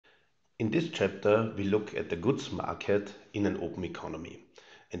In this chapter, we look at the goods market in an open economy.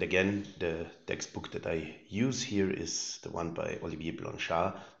 And again, the textbook that I use here is the one by Olivier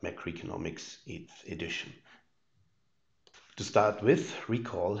Blanchard, Macroeconomics 8th edition. To start with,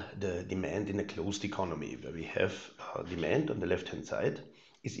 recall the demand in a closed economy, where we have demand on the left-hand side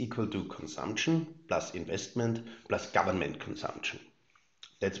is equal to consumption plus investment plus government consumption.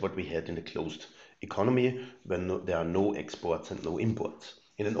 That's what we had in a closed economy when there are no exports and no imports.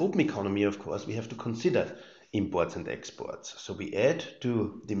 In an open economy, of course, we have to consider imports and exports. So we add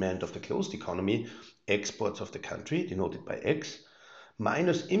to demand of the closed economy exports of the country, denoted by X,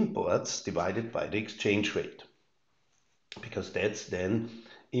 minus imports divided by the exchange rate. Because that's then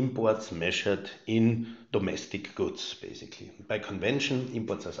imports measured in domestic goods, basically. By convention,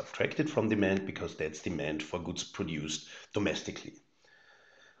 imports are subtracted from demand because that's demand for goods produced domestically.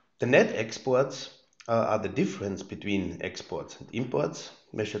 The net exports are the difference between exports and imports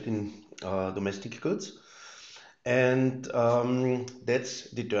measured in domestic goods. And that's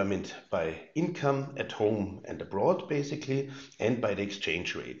determined by income at home and abroad, basically, and by the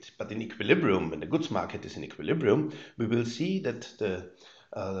exchange rate. But in equilibrium, when the goods market is in equilibrium, we will see that the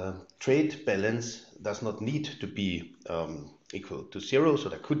trade balance does not need to be equal to zero. So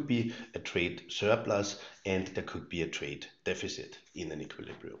there could be a trade surplus and there could be a trade deficit in an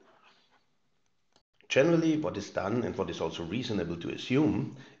equilibrium. Generally, what is done and what is also reasonable to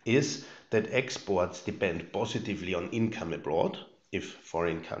assume is that exports depend positively on income abroad. If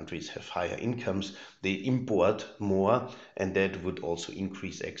foreign countries have higher incomes, they import more, and that would also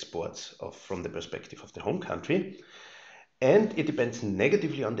increase exports from the perspective of the home country. And it depends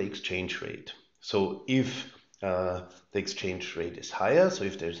negatively on the exchange rate. So if the exchange rate is higher, so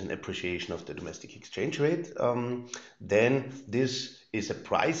if there's an appreciation of the domestic exchange rate, then this is a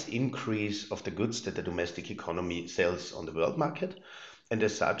price increase of the goods that the domestic economy sells on the world market, and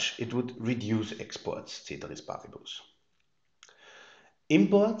as such it would reduce exports, ceteris paribus.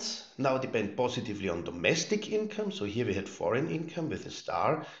 Imports now depend positively on domestic income, so here we had foreign income with a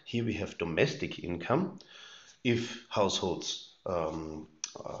star, here we have domestic income. If households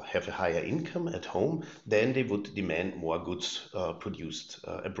have a higher income at home, then they would demand more goods produced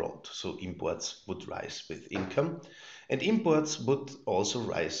abroad. So imports would rise with income, and imports would also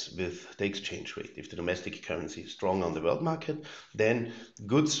rise with the exchange rate. If the domestic currency is strong on the world market, then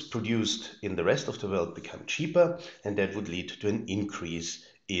goods produced in the rest of the world become cheaper, and that would lead to an increase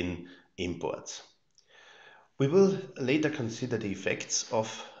in imports. We will later consider the effects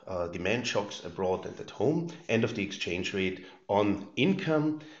of demand shocks abroad and at home, and of the exchange rate on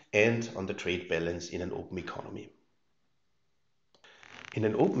income and on the trade balance in an open economy. In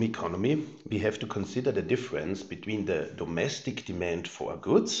an open economy, we have to consider the difference between the domestic demand for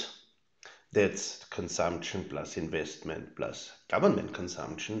goods, that's consumption plus investment plus government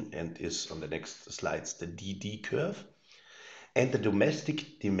consumption, and is on the next slides the DD curve, and the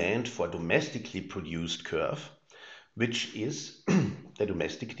domestic demand for domestically produced curve, which is the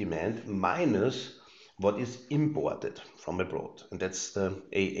domestic demand minus what is imported from abroad. And that's the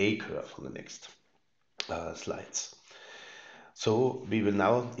AA curve on the next slides. So we will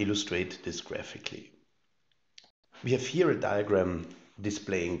now illustrate this graphically. We have here a diagram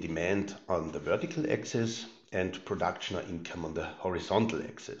displaying demand on the vertical axis and production or income on the horizontal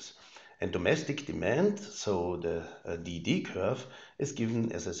axis. And domestic demand, so the DD curve, is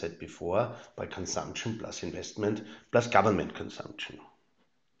given, as I said before, by consumption plus investment plus government consumption.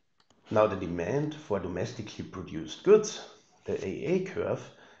 Now the demand for domestically produced goods, the AA curve,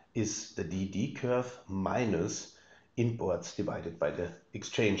 is the DD curve minus imports divided by the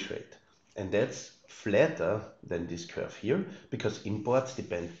exchange rate. And that's flatter than this curve here, because imports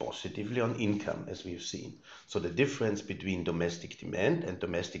depend positively on income, as we've seen. So the difference between domestic demand and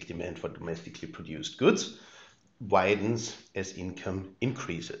domestic demand for domestically produced goods widens as income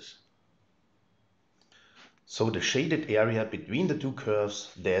increases. So the shaded area between the two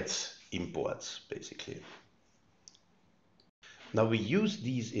curves, that's imports, basically. Now we use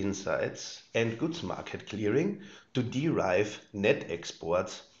these insights and goods market clearing to derive net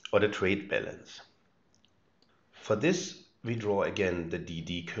exports or the trade balance. For this, we draw again the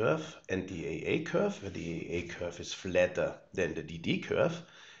DD curve and the AA curve, where the AA curve is flatter than the DD curve,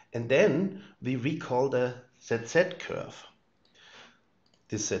 and then we recall the ZZ curve.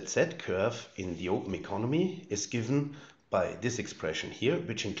 This ZZ curve in the open economy is given by this expression here,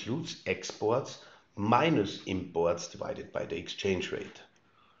 which includes exports minus imports divided by the exchange rate.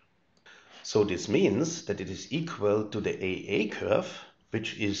 So this means that it is equal to the AA curve,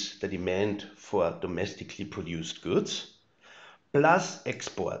 which is the demand for domestically produced goods, plus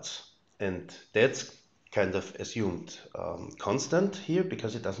exports. And that's kind of assumed constant here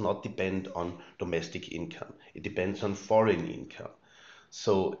because it does not depend on domestic income. It depends on foreign income.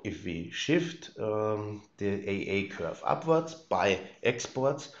 So if we shift the AA curve upwards by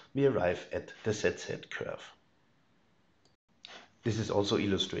exports, we arrive at the ZZ curve. This is also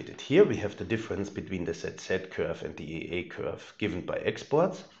illustrated here. We have the difference between the ZZ curve and the AA curve given by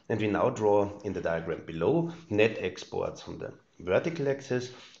exports. And we now draw in the diagram below net exports on the vertical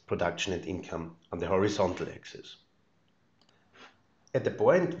axis, production and income on the horizontal axis. At the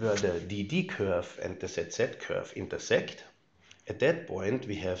point where the DD curve and the ZZ curve intersect, at that point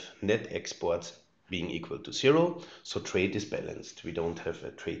we have net exports being equal to 0, so trade is balanced. We don't have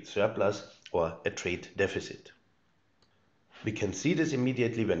a trade surplus or a trade deficit. We can see this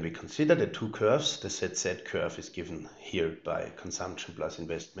immediately when we consider the two curves. The ZZ curve is given here by consumption plus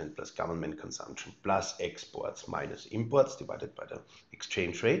investment plus government consumption plus exports minus imports divided by the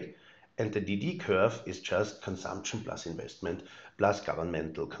exchange rate. And the DD curve is just consumption plus investment plus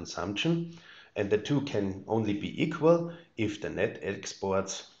governmental consumption. And the two can only be equal if the net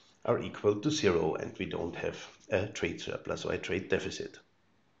exports are equal to 0 and we don't have a trade surplus or a trade deficit.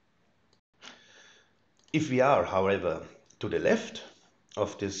 If we are, however, to the left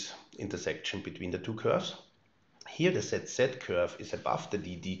of this intersection between the two curves, here the ZZ curve is above the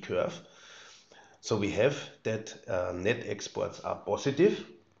DD curve. So we have that net exports are positive.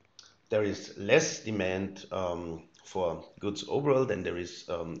 There is less demand for goods overall than there is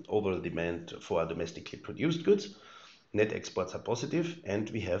overall demand for domestically produced goods. Net exports are positive and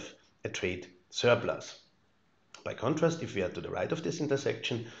we have a trade surplus. By contrast, if we are to the right of this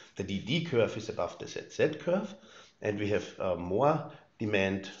intersection, the DD curve is above the ZZ curve and we have more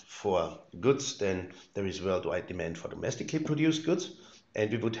demand for goods than there is worldwide demand for domestically produced goods, and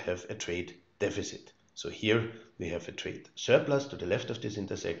we would have a trade deficit. So here we have a trade surplus to the left of this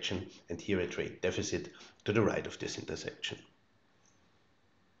intersection and here a trade deficit to the right of this intersection.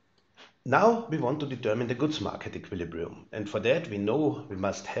 Now we want to determine the goods market equilibrium, and for that we know we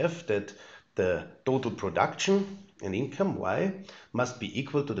must have that the total production and income Y must be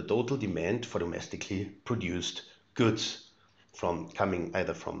equal to the total demand for domestically produced goods coming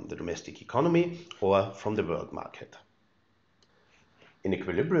either from the domestic economy or from the world market. In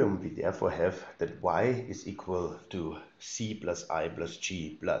equilibrium, we therefore have that Y is equal to C plus I plus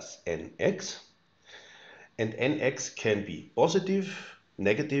G plus NX. And NX can be positive,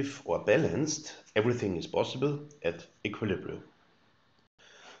 negative, or balanced. Everything is possible at equilibrium.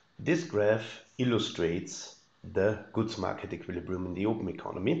 This graph illustrates the goods market equilibrium in the open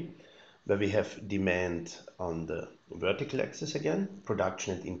economy, where we have demand on the vertical axis again,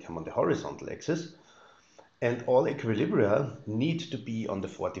 production and income on the horizontal axis. And all equilibria need to be on the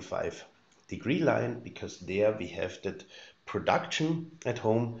 45-degree line because there we have that production at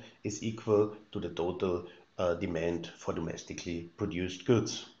home is equal to the total demand for domestically produced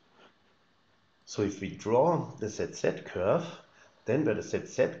goods. So if we draw the ZZ curve, then where the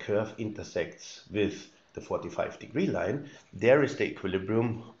ZZ curve intersects with the 45-degree line, there is the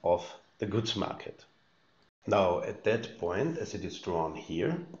equilibrium of the goods market. Now at that point, as it is drawn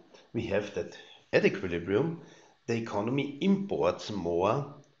here, we have that at equilibrium, the economy imports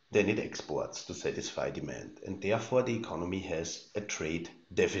more than it exports to satisfy demand, and therefore the economy has a trade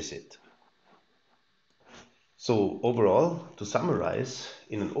deficit. So overall, to summarize,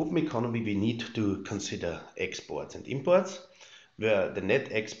 in an open economy we need to consider exports and imports, where the net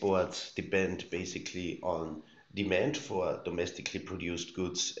exports depend basically on demand for domestically produced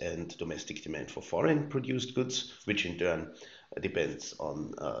goods and domestic demand for foreign produced goods, which in turn depends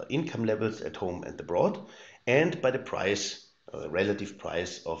on income levels at home and abroad, and by the price, relative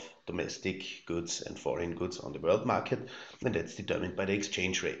price of domestic goods and foreign goods on the world market, and that's determined by the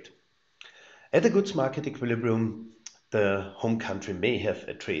exchange rate. At a goods market equilibrium, the home country may have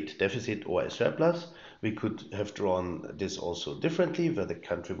a trade deficit or a surplus. We could have drawn this also differently, where the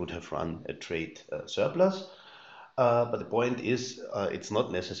country would have run a trade surplus. But the point is, it's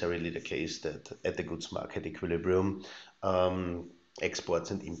not necessarily the case that at the goods market equilibrium,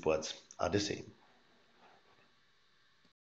 exports and imports are the same.